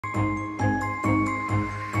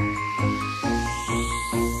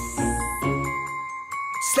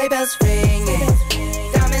Sleigh bells ringing,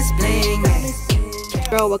 diamonds blinging.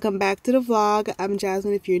 Girl, welcome back to the vlog. I'm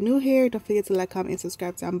Jasmine. If you're new here, don't forget to like, comment, and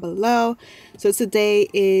subscribe down below. So today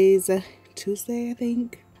is Tuesday, I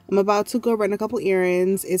think. I'm about to go run a couple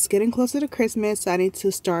errands. It's getting closer to Christmas, so I need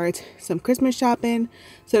to start some Christmas shopping.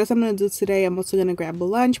 So that's what I'm gonna do today. I'm also gonna grab a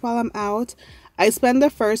lunch while I'm out. I spend the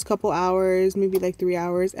first couple hours, maybe like 3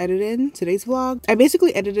 hours, editing today's vlog. I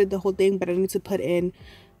basically edited the whole thing, but I need to put in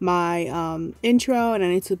my intro and I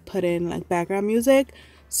need to put in like background music.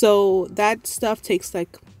 So that stuff takes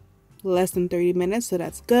like less than 30 minutes, so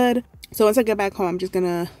that's good. So once I get back home, I'm just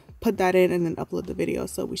gonna put that in and then upload the video,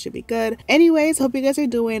 so we should be good. Anyways, hope you guys are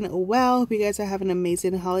doing well. Hope you guys are having an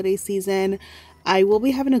amazing holiday season. I will be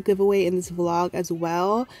having a giveaway in this vlog as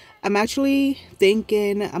well. I'm actually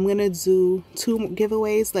thinking I'm gonna do 2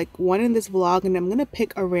 giveaways, like one in this vlog, and I'm gonna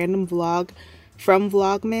pick a random vlog from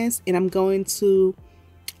VLOGMAS, and I'm going to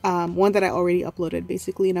one that I already uploaded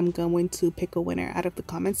basically, and I'm going to pick a winner out of the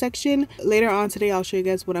comment section. Later on today, I'll show you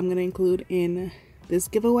guys what I'm going to include in this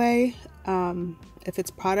giveaway, if it's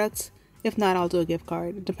products. If not, I'll do a gift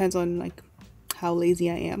card. It depends on like how lazy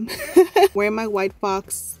I am. Wearing my white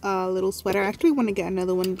fox little sweater. I actually want to get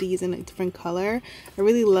another one of these in a different color. I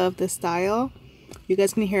really love this style. You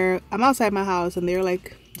guys can hear I'm outside my house and they're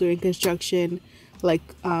like doing construction, like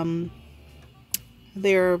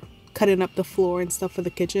they're cutting up the floor and stuff for the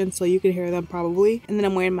kitchen, so you can hear them probably. And then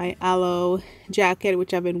I'm wearing my aloe jacket,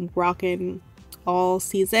 which I've been rocking all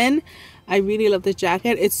season. I really love this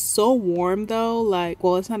jacket. It's so warm though, like,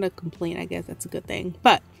 well, it's not a complaint, I guess that's a good thing,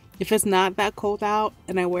 but if it's not that cold out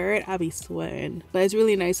and I wear it, I'll be sweating. But it's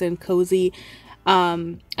really nice and cozy. I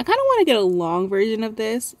kind of want to get a long version of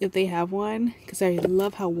this if they have one, because I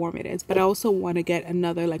love how warm it is. But I also want to get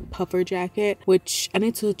another like puffer jacket, which I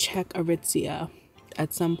need to check Aritzia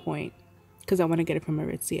at some point because I want to get it from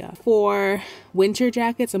Aritzia. For winter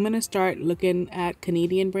jackets, I'm going to start looking at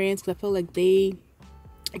Canadian brands because I feel like they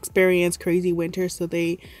experience crazy winter, so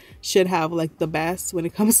they should have like the best when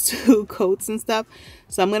it comes to coats and stuff.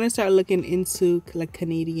 So I'm going to start looking into like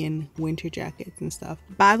Canadian winter jackets and stuff.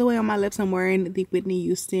 By the way, on my lips, I'm wearing the Whitney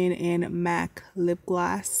Houston and MAC lip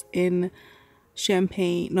gloss in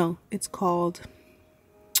champagne. No, it's called,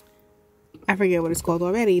 I forget what it's called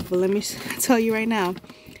already, but let me tell you right now.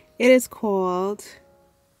 It is called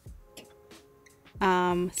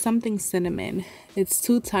something cinnamon. It's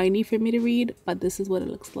too tiny for me to read, but this is what it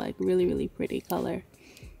looks like. Really, really pretty color.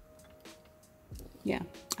 Yeah,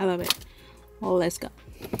 I love it. Well, let's go.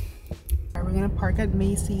 We're gonna park at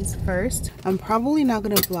Macy's first. I'm probably not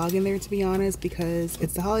gonna vlog in there, to be honest, because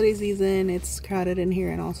it's the holiday season, it's crowded in here,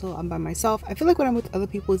 and also I'm by myself. I feel like when I'm with other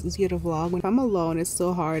people it's easier to vlog. When I'm alone, it's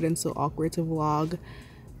so hard and so awkward to vlog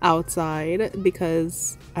outside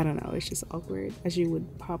because I don't know, it's just awkward, as you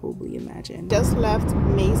would probably imagine. Just left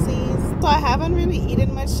Macy's, so I haven't really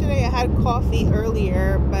eaten much today. I had coffee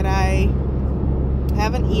earlier, but I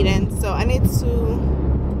haven't eaten, so I need to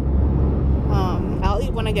I'll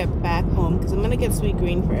eat when I get back home because I'm gonna get sweet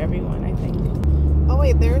green for everyone, I think. Oh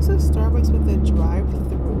wait, there's a Starbucks with a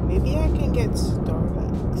drive-through. Maybe I can get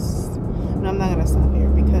Starbucks. No, I'm not gonna stop here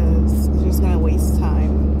because it's just gonna waste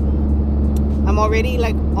time. I'm already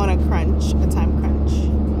like on a crunch, a time crunch.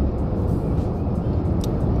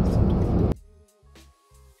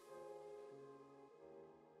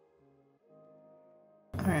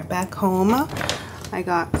 All right, back home. I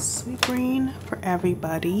got sweet green for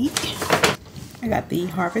everybody. I got the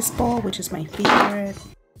Harvest Bowl, which is my favorite.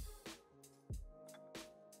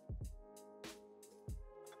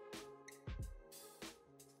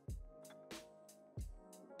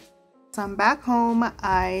 So I'm back home.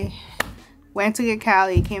 I went to get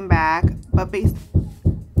Callie, came back, but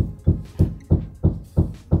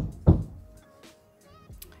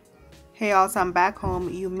hey y'all, so I'm back home.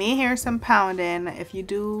 You may hear some pounding. If you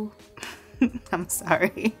do, I'm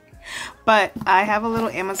sorry. But I have a little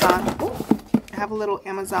Amazon. Oh, I have a little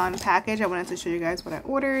Amazon package. I wanted to show you guys what I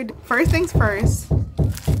ordered. First things first,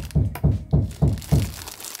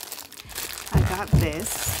 I got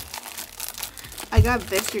this. I got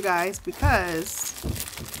this, you guys, because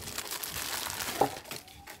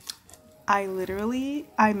I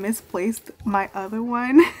misplaced my other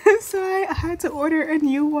one. So I had to order a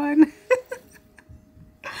new one.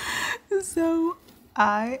 So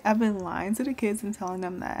I've been lying to the kids and telling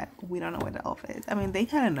them that we don't know what the elf is. I mean, they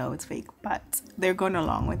kind of know it's fake, but they're going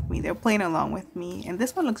along with me. They're playing along with me. And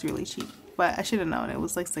this one looks really cheap, but I should have known. It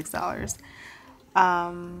was like $6.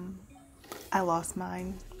 I lost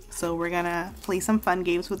mine. So we're gonna play some fun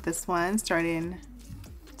games with this one starting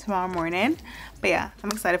tomorrow morning. But yeah, I'm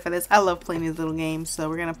excited for this. I love playing these little games, so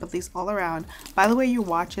we're gonna put these all around. By the way, you're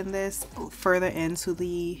watching this further into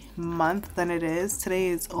the month than it is. Today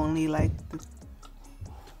is only like the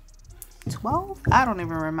 12th? I don't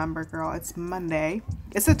even remember, girl. It's Monday.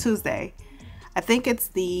 It's a Tuesday. I think it's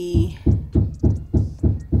the,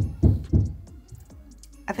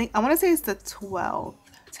 I want to say it's the 12th.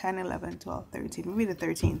 10, 11, 12, 13, maybe the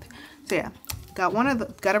 13th. So yeah, got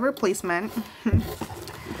a replacement.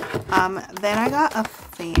 Then I got a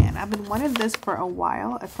fan. I've been wanting this for a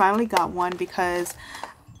while. I finally got one because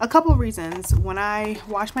a couple reasons. When I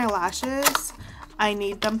wash my lashes, I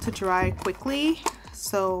need them to dry quickly,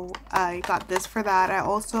 so I got this for that. I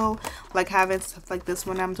also like having stuff like this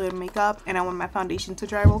when I'm doing makeup and I want my foundation to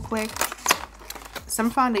dry real quick. Some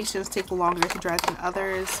foundations take longer to dry than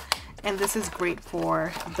others, and this is great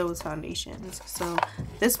for those foundations. So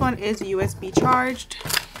this one is USB charged.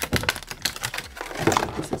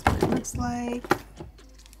 This is what it looks like.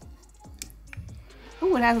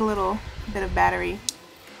 Oh, it has a little bit of battery.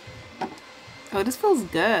 Oh, this feels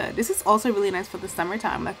good. This is also really nice for the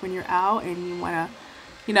summertime, like when you're out and you want to,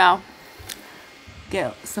 you know,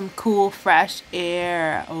 get some cool fresh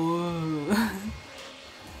air. Oh.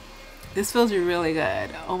 This feels really good.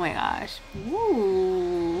 Oh my gosh.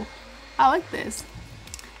 Ooh. I like this.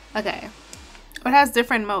 Okay. It has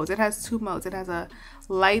different modes. It has 2 modes. It has a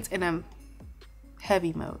light and a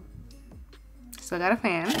heavy mode. So I got a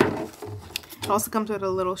fan. It also comes with a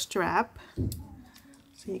little strap,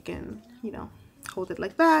 so you can, you know, hold it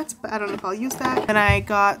like that, but I don't know if I'll use that. And I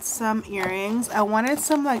got some earrings. I wanted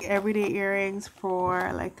some like everyday earrings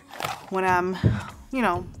for like when I'm, you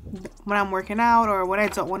know, when I'm working out, or when I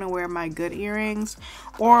don't want to wear my good earrings,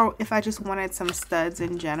 or if I just wanted some studs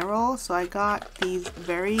in general. So I got these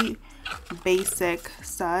very basic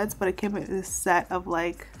studs, but it came with this set of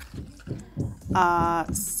like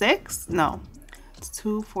 6, no, it's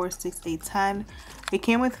 2, 4, 6, 8, 10. It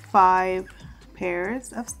came with 5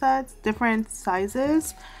 pairs of studs, different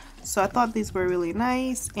sizes. So I thought these were really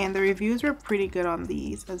nice, and the reviews were pretty good on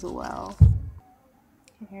these as well.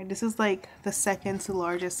 Here, this is like the second to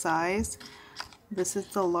largest size. This is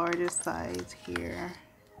the largest size here.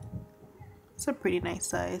 It's a pretty nice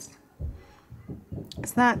size.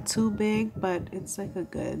 It's not too big, but it's like a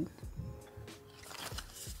good.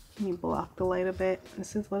 Let me block the light a bit.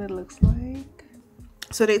 This is what it looks like.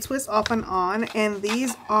 So they twist off and on, and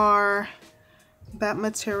these are that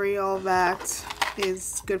material that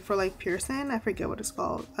is good for like piercing. I forget what it's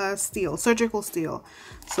called. Steel, surgical steel.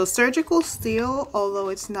 So surgical steel, although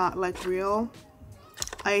it's not like real,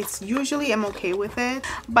 I usually am okay with it.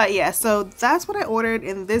 But yeah, so that's what I ordered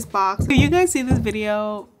in this box. So you guys see this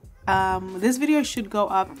video, this video should go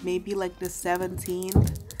up maybe like the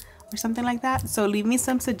 17th or something like that. So leave me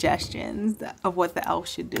some suggestions of what the elf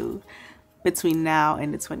should do between now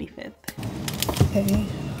and the 25th. Okay,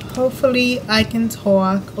 hopefully I can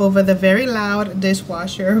talk over the very loud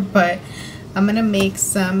dishwasher, but I'm gonna make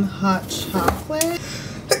some hot chocolate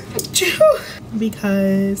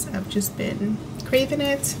because I've just been craving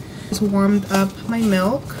it. Just warmed up my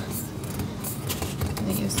milk.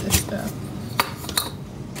 I use this stuff.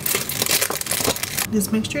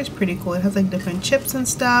 This mixture is pretty cool. It has like different chips and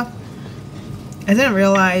stuff. I didn't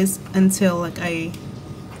realize until like I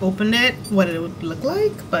opened it what it would look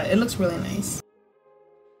like, but it looks really nice.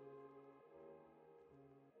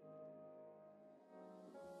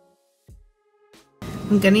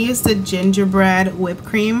 I'm gonna use the gingerbread whipped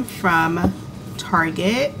cream from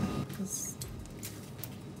Target.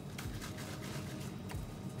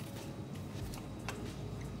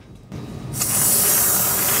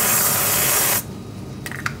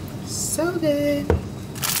 So good.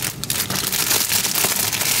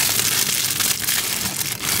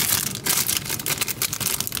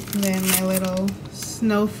 And then my little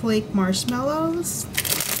snowflake marshmallows.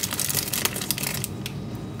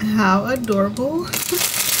 How adorable.